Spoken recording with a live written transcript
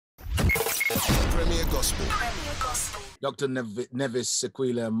Premier Gospel. Dr. Nevers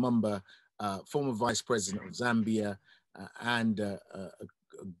Mumba, former Vice President of Zambia and a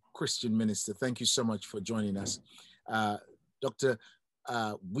Christian minister. Thank you so much for joining us. Doctor,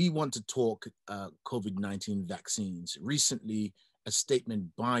 we want to talk COVID-19 vaccines. Recently, a statement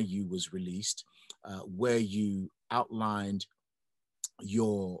by you was released where you outlined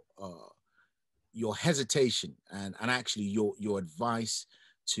your hesitation and actually your advice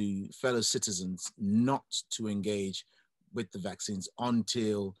to fellow citizens not to engage with the vaccines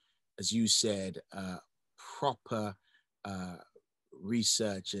until, as you said, proper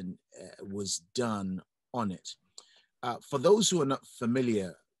research and was done on it. For those who are not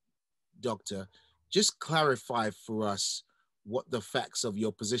familiar, Doctor, just clarify for us what the facts of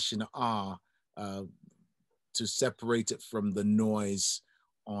your position are to separate it from the noise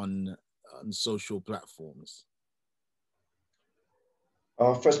on social platforms.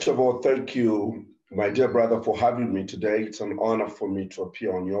 First of all, thank you, my dear brother, for having me today. It's an honor for me to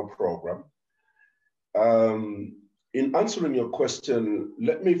appear on your program. In answering your question,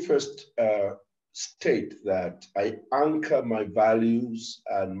 let me first state that I anchor my values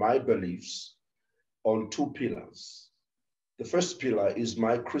and my beliefs on two pillars. The first pillar is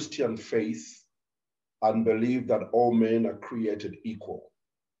my Christian faith and belief that all men are created equal.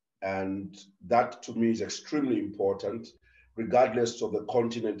 And that to me is extremely important, regardless of the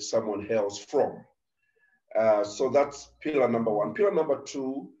continent someone hails from. So that's pillar number one. Pillar number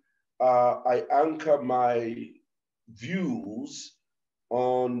two, I anchor my views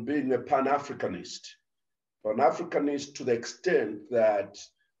on being a Pan-Africanist. Pan-Africanist to the extent that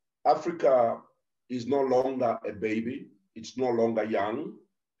Africa is no longer a baby, it's no longer young.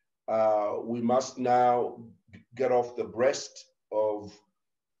 We must now get off the breast of,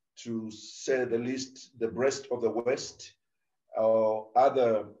 to say the least, the breast of the West, or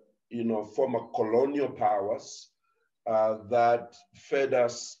other, former colonial powers that fed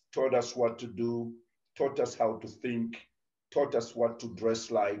us, taught us what to do, taught us how to think, taught us what to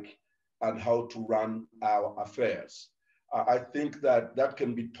dress like, and how to run our affairs. I think that that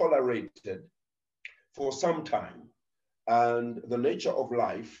can be tolerated for some time. And the nature of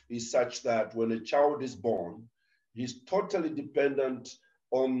life is such that when a child is born, he's totally dependent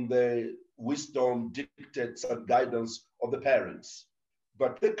on the wisdom, dictates, and guidance of the parents.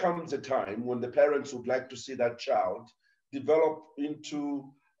 But there comes a time when the parents would like to see that child develop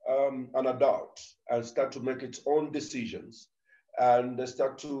into an adult and start to make its own decisions and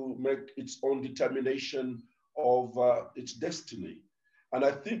start to make its own determination of its destiny. And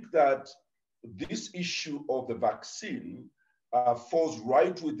I think that this issue of the vaccine falls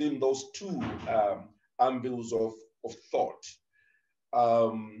right within those two angles of thought.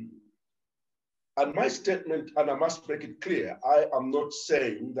 And my statement, and I must make it clear, I am not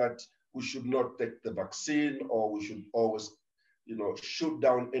saying that we should not take the vaccine or we should always, shoot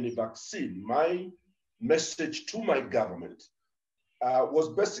down any vaccine. My message to my government was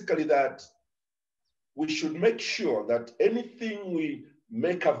basically that we should make sure that anything we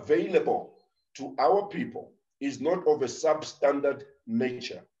make available to our people is not of a substandard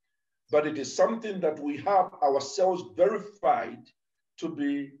nature, but it is something that we have ourselves verified to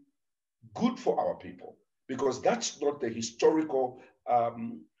be good for our people, because that's not the historical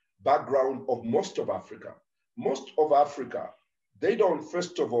background of most of Africa. Most of Africa, they don't,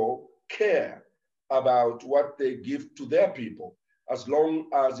 first of all, care about what they give to their people, as long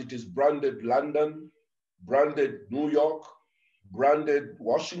as it is branded London, branded New York, branded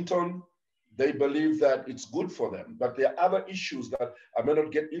Washington. They believe that it's good for them. But there are other issues that I may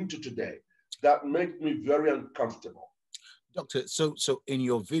not get into today that make me very uncomfortable. Doctor, so in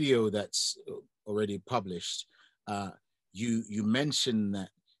your video that's already published, you mentioned that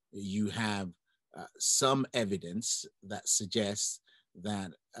you have some evidence that suggests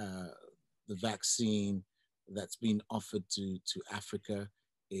that the vaccine that's been offered to Africa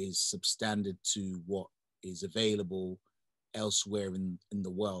is substandard to what is available elsewhere in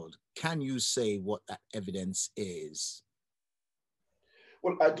the world. Can you say what that evidence is?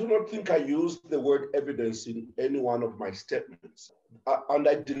 Well, I do not think I used the word evidence in any one of my statements. And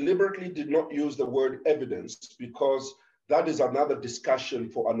I deliberately did not use the word evidence because that is another discussion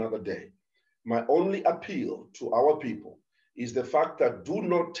for another day. My only appeal to our people is the fact that do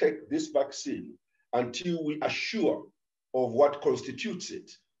not take this vaccine until we are sure of what constitutes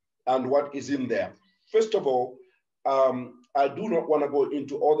it and what is in there. First of all, I do not want to go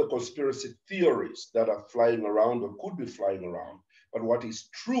into all the conspiracy theories that are flying around or could be flying around. But what is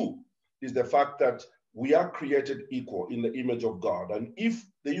true is the fact that we are created equal in the image of God. And if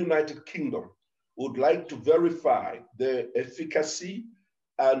the United Kingdom would like to verify the efficacy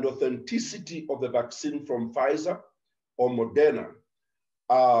and authenticity of the vaccine from Pfizer or Moderna,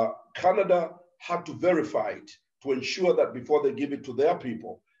 Canada had to verify it to ensure that before they give it to their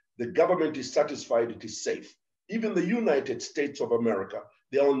people, the government is satisfied it is safe. Even the United States of America,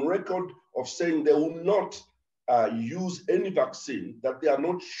 they are on record of saying they will not use any vaccine that they are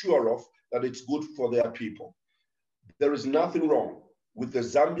not sure of that it's good for their people. There is nothing wrong with the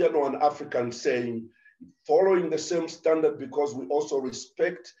Zambian or an African saying, following the same standard, because we also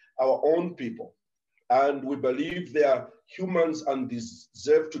respect our own people and we believe they are humans and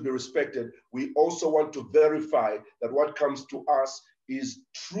deserve to be respected. We also want to verify that what comes to us is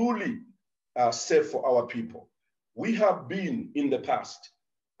truly safe for our people. We have been in the past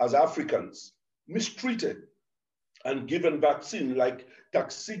as Africans mistreated and given vaccine like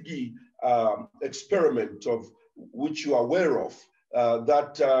Tuskegee experiment, of which you are aware of,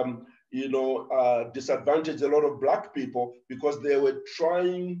 that disadvantaged a lot of Black people because they were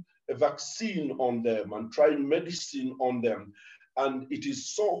trying a vaccine on them and trying medicine on them. And it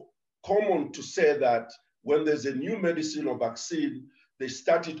is so common to say that when there's a new medicine or vaccine, they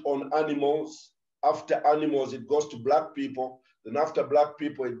start it on animals. After animals, it goes to Black people. Then after Black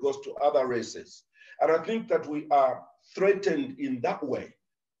people, it goes to other races. And I think that we are threatened in that way,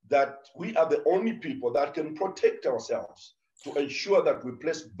 that we are the only people that can protect ourselves to ensure that we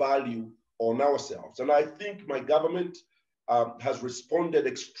place value on ourselves. And I think my government has responded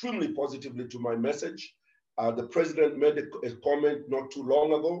extremely positively to my message. The president made a comment not too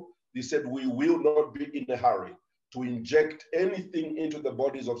long ago. He said, we will not be in a hurry to inject anything into the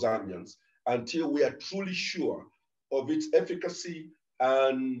bodies of Zambians until we are truly sure of its efficacy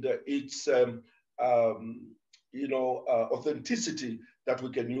and its authenticity, that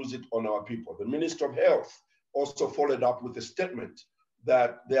we can use it on our people. The Minister of Health also followed up with a statement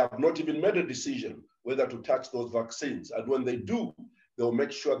that they have not even made a decision whether to touch those vaccines. And when they do, they'll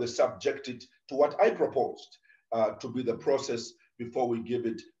make sure they subject it to what I proposed to be the process before we give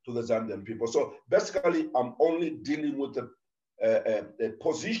it to the Zambian people. So basically, I'm only dealing with a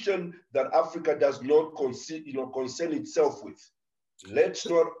position that Africa does not concern itself with. Let's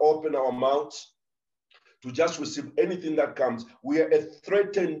not open our mouths to just receive anything that comes. We are a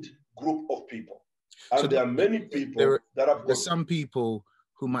threatened group of people. And so there are many people that have There's some people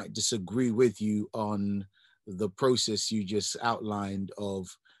who might disagree with you on the process you just outlined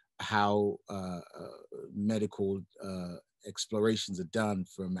of how medical explorations are done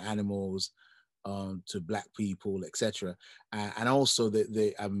from animals to Black people, etc. And also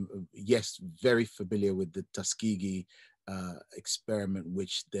that I'm yes, very familiar with the Tuskegee experiment,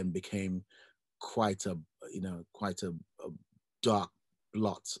 which then became quite a dark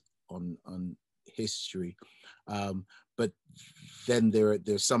blot on history. But then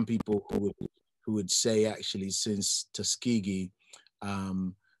there's some people who would say, actually, since Tuskegee,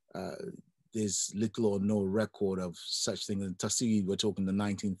 there's little or no record of such things. In Tuskegee, we're talking the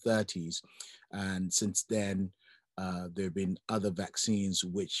 1930s, and since then there have been other vaccines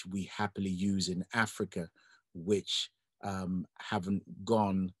which we happily use in Africa, which haven't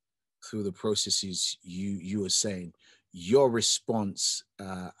gone through the processes you were saying. Your response,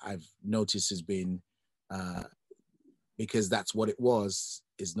 I've noticed, has been because that's what it was,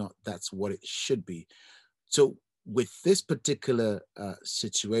 is not that's what it should be. So with this particular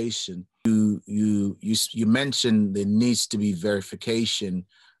situation, you mentioned there needs to be verification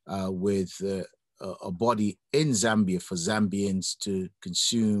with a body in Zambia for Zambians to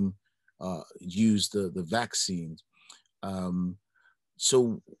consume, use the vaccines.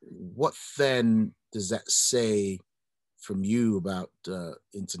 So what then does that say from you about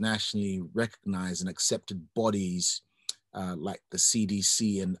internationally recognized and accepted bodies like the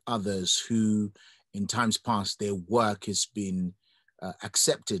CDC and others who in times past their work has been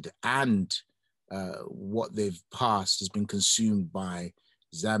accepted and what they've passed has been consumed by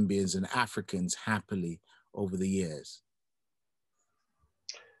Zambians and Africans happily over the years?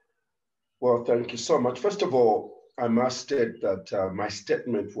 Well, thank you so much. First of all, I must state that my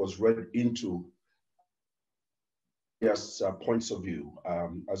statement was read into points of view.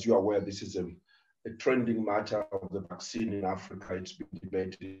 As you are aware, this is a trending matter of the vaccine in Africa. It's been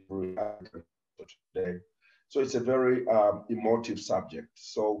debated today. So it's a very emotive subject.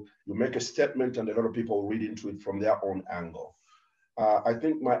 So you make a statement and a lot of people read into it from their own angle. I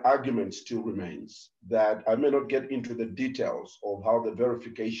think my argument still remains that I may not get into the details of how the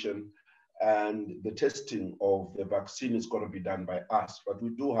verification and the testing of the vaccine is going to be done by us, but we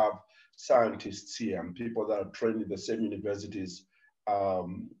do have scientists here and people that are trained in the same universities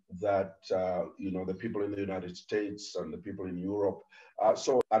that the people in the United States and the people in Europe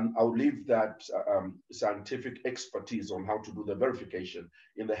And I'll leave that scientific expertise on how to do the verification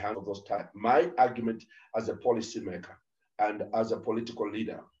in the hands of those type. My argument as a policymaker and as a political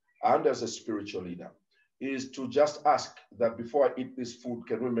leader and as a spiritual leader is to just ask that before I eat this food,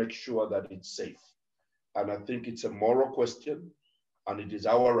 can we make sure that it's safe? And I think it's a moral question, and it is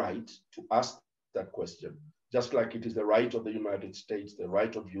our right to ask that question, just like it is the right of the United States, the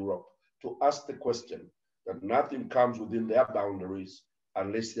right of Europe, to ask the question that nothing comes within their boundaries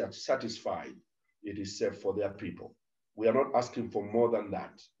unless they are satisfied it is safe for their people. We are not asking for more than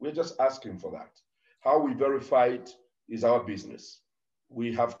that. We're just asking for that. How we verify it is our business.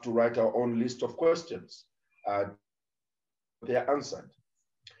 We have to write our own list of questions. They are answered.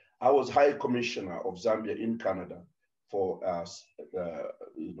 I was High Commissioner of Zambia in Canada for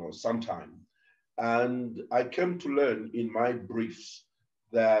some time. And I came to learn in my briefs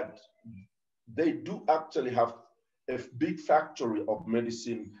that they do actually have a big factory of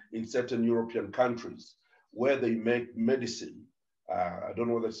medicine in certain European countries where they make medicine. I don't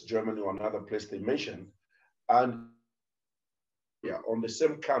know whether it's Germany or another place they mentioned. And on the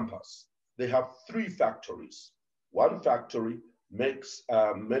same campus, they have 3 factories. One factory makes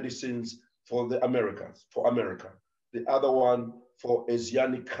medicines for the Americas, for America. The other one for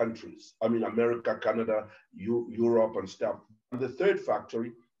Asiatic countries. I mean, America, Canada, Europe and stuff. And the third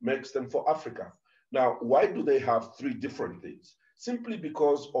factory makes them for Africa. Now, why do they have 3 different things? Simply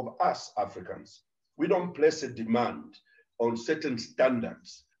because of us Africans. We don't place a demand on certain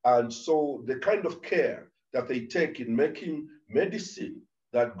standards. And so the kind of care that they take in making medicine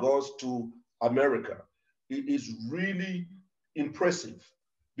that goes to America is really impressive.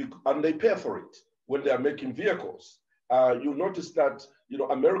 And they pay for it when they are making vehicles. You notice that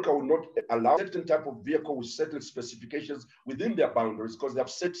America will not allow certain type of vehicle with certain specifications within their boundaries because they have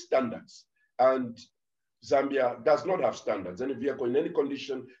set standards. And Zambia does not have standards. Any vehicle in any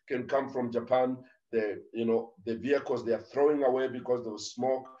condition can come from Japan. The vehicles they are throwing away because there was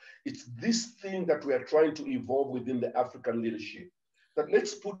smoke. It's this thing that we are trying to evolve within the African leadership. That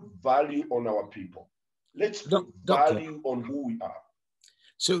let's put value on our people. Let's put value on who we are.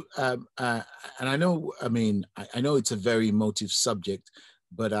 So, and I know, I know it's a very emotive subject,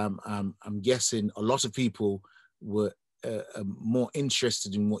 but I'm guessing a lot of people were more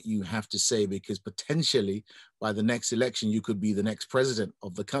interested in what you have to say, because potentially by the next election, you could be the next president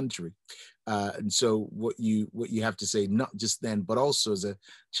of the country. And so what you have to say, not just then, but also as a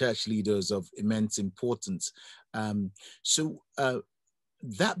church leader, is of immense importance. So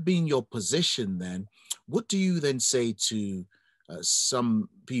that being your position then, what do you then say to some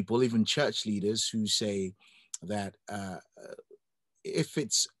people, even church leaders, who say that if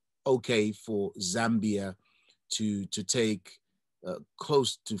it's okay for Zambia to take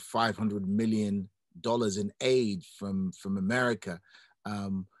close to $500 million in aid from America,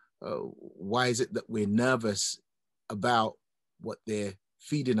 why is it that we're nervous about what they're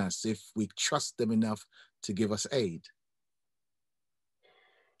feeding us if we trust them enough to give us aid?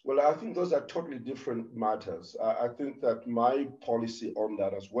 Well, I think those are totally different matters. I think that my policy on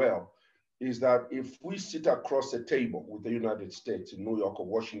that as well is that if we sit across a table with the United States in New York or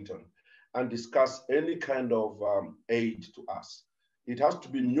Washington and discuss any kind of aid to us, it has to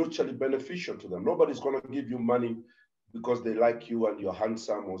be mutually beneficial to them. Nobody's going to give you money because they like you and you're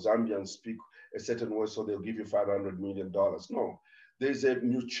handsome, or Zambians speak a certain way, so they'll give you $500 million. No, there's a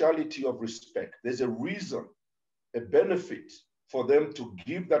mutuality of respect. There's a reason, a benefit for them to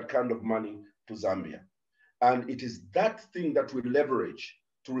give that kind of money to Zambia. And it is that thing that we leverage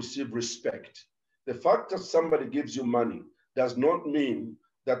to receive respect. The fact that somebody gives you money does not mean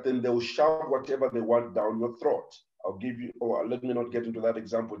that then they'll shout whatever they want down your throat. I'll give you, or let me not get into that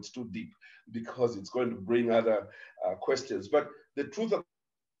example, it's too deep because it's going to bring other questions. But the truth of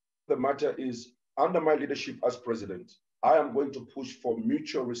the matter is, under my leadership as president, I am going to push for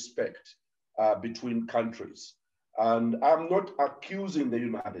mutual respect between countries. And I'm not accusing the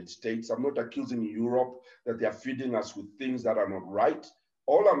United States, I'm not accusing Europe that they are feeding us with things that are not right.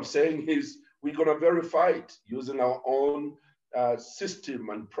 All I'm saying is we're going to verify it using our own system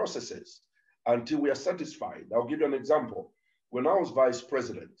and processes until we are satisfied. I'll give you an example. When I was vice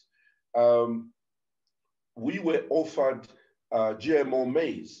president, we were offered GMO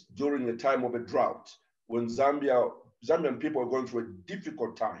maize during the time of a drought when Zambian people were going through a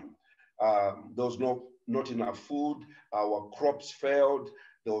difficult time. There was not enough food, our crops failed,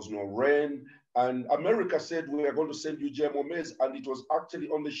 there was no rain, and America said, we are going to send you GMO maize, and it was actually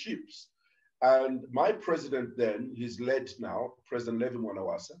on the ships. And my president then, he's late now, President Levin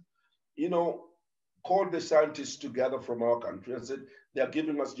Wanawasa, called the scientists together from our country and said, they are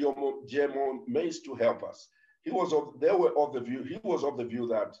giving us GMO maize to help us. he was of the view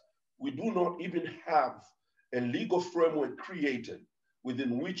that we do not even have a legal framework created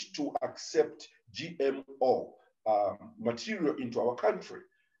within which to accept GMO material into our country.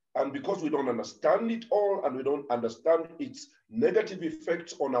 And because we don't understand it all and we don't understand its negative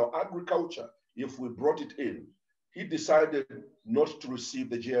effects on our agriculture, if we brought it in, he decided not to receive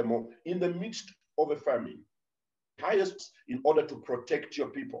the GMO in the midst of a famine. Highest in order to protect your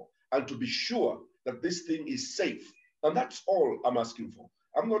people and to be sure that this thing is safe. And that's all I'm asking for.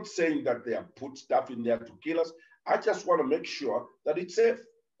 I'm not saying that they have put stuff in there to kill us. I just want to make sure that it's safe,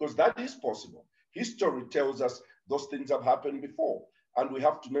 because that is possible. History tells us those things have happened before, and we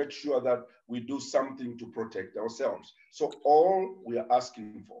have to make sure that we do something to protect ourselves. So all we are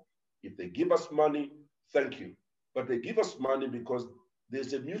asking for, if they give us money, thank you. But they give us money because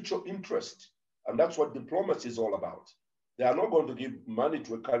there's a mutual interest, and that's what diplomacy is all about. They are not going to give money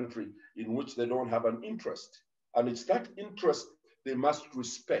to a country in which they don't have an interest. And it's that interest they must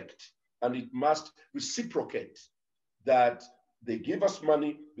respect, and it must reciprocate that they give us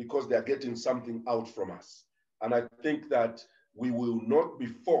money because they are getting something out from us. And I think that we will not be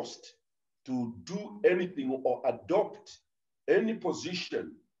forced to do anything or adopt any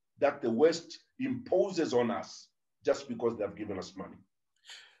position that the West imposes on us just because they have given us money.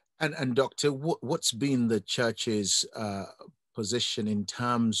 And Doctor, what's been the church's position in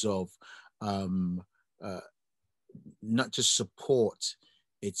terms of not just support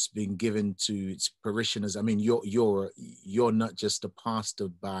it's been given to its parishioners? I mean, you're not just a pastor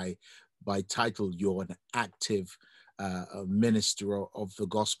by title; you're an active minister of the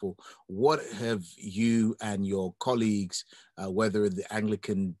gospel. What have you and your colleagues, whether the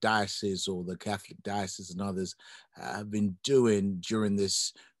Anglican diocese or the Catholic diocese and others, have been doing during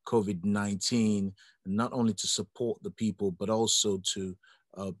this COVID-19, not only to support the people but also to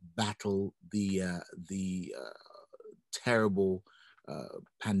battle the terrible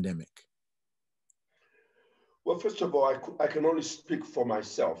pandemic? Well, first of all, I can only speak for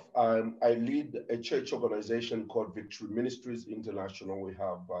myself. I lead a church organization called Victory Ministries International. We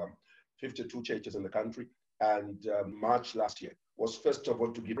have 52 churches in the country, and March last year was, first of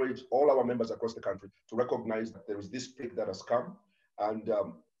all, to encourage all our members across the country to recognize that there is this plague that has come, and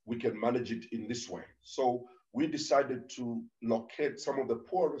we can manage it in this way. So we decided to locate some of the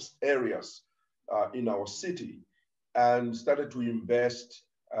poorest areas in our city and started to invest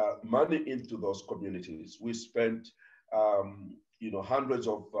money into those communities. We spent, hundreds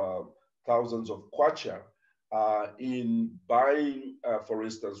of thousands of kwacha in buying, for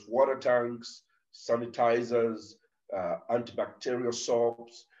instance, water tanks, sanitizers, antibacterial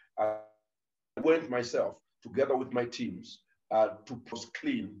soaps. I went myself, together with my teams, to post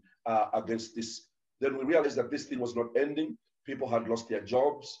clean against this. Then we realized that this thing was not ending. People had lost their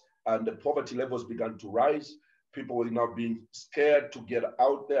jobs, and the poverty levels began to rise. People were now being scared to get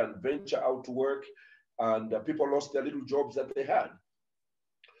out there and venture out to work, and people lost their little jobs that they had.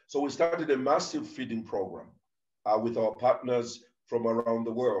 So we started a massive feeding program with our partners from around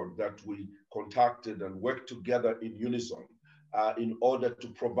the world that we contacted and worked together in unison in order to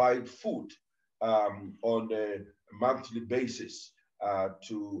provide food on a monthly basis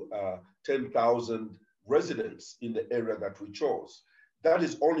to 10,000 residents in the area that we chose. That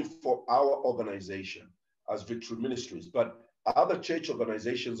is only for our organization as Victory Ministries, but other church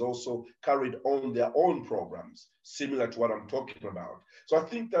organizations also carried on their own programs, similar to what I'm talking about. So I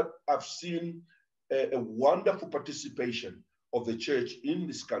think that I've seen a wonderful participation of the church in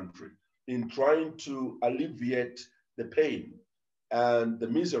this country in trying to alleviate the pain and the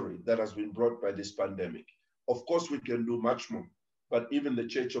misery that has been brought by this pandemic. Of course, we can do much more, but even the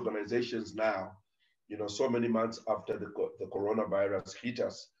church organizations now, so many months after the coronavirus hit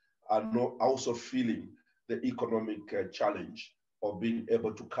us, are not also feeling the economic challenge of being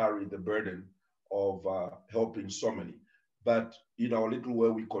able to carry the burden of helping so many. But in our little way,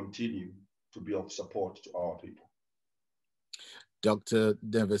 we continue to be of support to our people. Dr.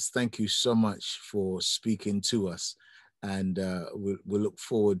 Nevers, thank you so much for speaking to us. And we'll look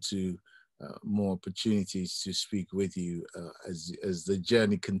forward to more opportunities to speak with you as the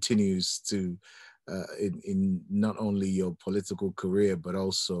journey continues to in not only your political career, but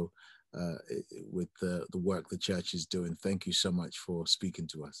also with the work the church is doing. Thank you so much for speaking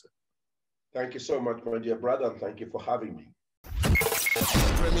to us. Thank you so much, my dear brother, and thank you for having me.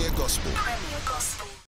 Premier Gospel. Premier Gospel.